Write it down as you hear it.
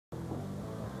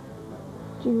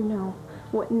Do you know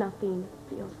what nothing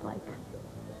feels like?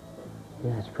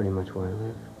 Yeah, it's pretty much where I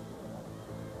live.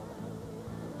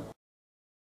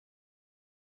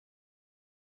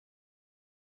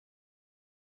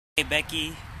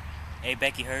 Hey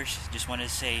Becky, Herbst, just wanted to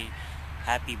say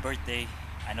happy birthday.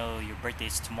 I know your birthday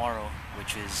is tomorrow,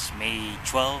 which is May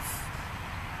 12th,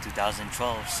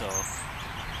 2012,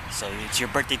 so it's your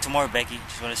birthday tomorrow, Becky.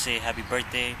 Just want to say happy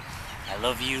birthday. I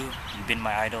love you. You've been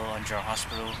my idol on General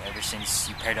Hospital ever since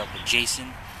you paired up with Jason,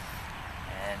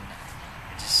 and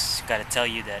I just gotta tell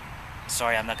you that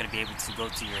sorry I'm not gonna be able to go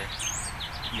to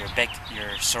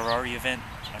your sorority event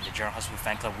on the General Hospital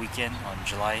Fan Club weekend on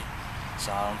July.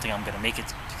 So I don't think I'm gonna make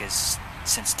it because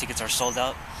since tickets are sold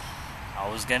out, I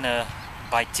was gonna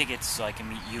buy tickets so I can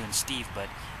meet you and Steve, but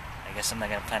I guess I'm not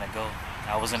gonna plan to go.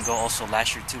 I was gonna go also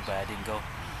last year too, but I didn't go.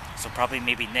 So probably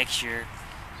maybe next year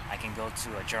I can go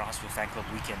to a General Hospital Fan Club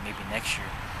weekend maybe next year,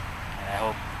 and I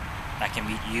hope I can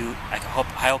meet you. I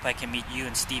hope I can meet you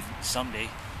and Steve someday,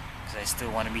 because I still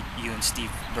want to meet you and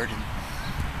Steve Burton.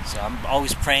 So I'm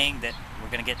always praying that we're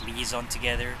gonna get Liason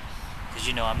together, because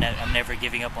you know I'm never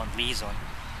giving up on Liason.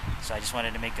 So I just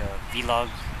wanted to make a vlog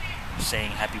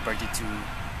saying happy birthday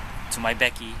to my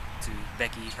Becky, to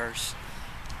Becky Herbst.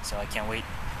 So I can't wait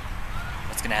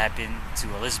what's gonna happen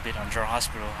to Elizabeth on General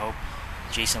Hospital. I hope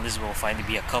Jason and Elizabeth will finally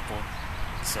be a couple.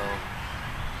 So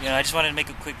you know, I just wanted to make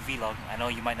a quick vlog. I know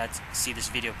you might not see this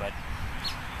video, but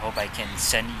I hope I can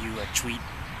send you a tweet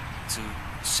to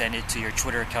send it to your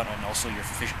Twitter account and also your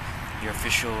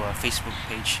official Facebook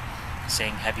page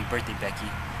saying happy birthday, Becky.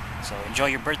 So enjoy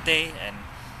your birthday, and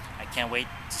I can't wait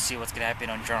to see what's gonna happen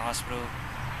on General Hospital.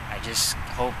 I just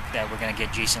hope that we're gonna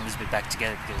get Jason and Elizabeth back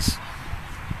together, because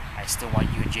I still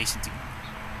want you and Jason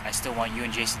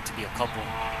to be a couple,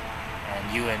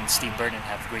 and you and Steve Burton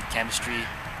have great chemistry,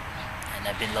 and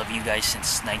I've been loving you guys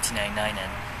since 1999,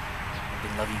 and I've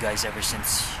been loving you guys ever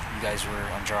since you guys were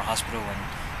on General Hospital, and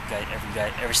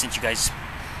ever since you guys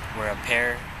were a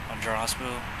pair on General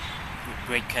Hospital.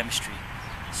 Great chemistry.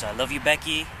 So I love you,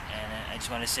 Becky, and I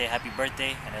just want to say happy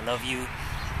birthday, and I love you,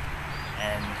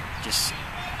 and just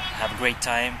have a great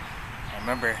time. And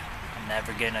remember, I'm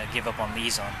never gonna give up on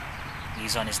Liason.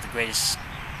 Liason is the greatest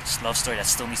love story that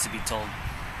still needs to be told.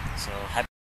 So happy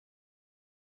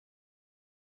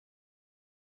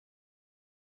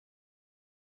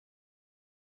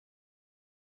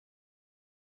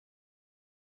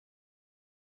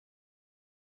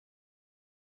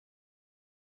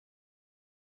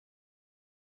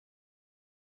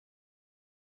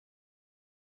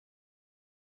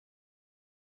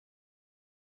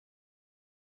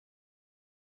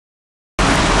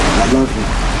I love you.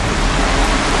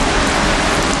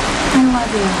 I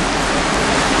love you.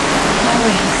 I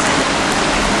wish.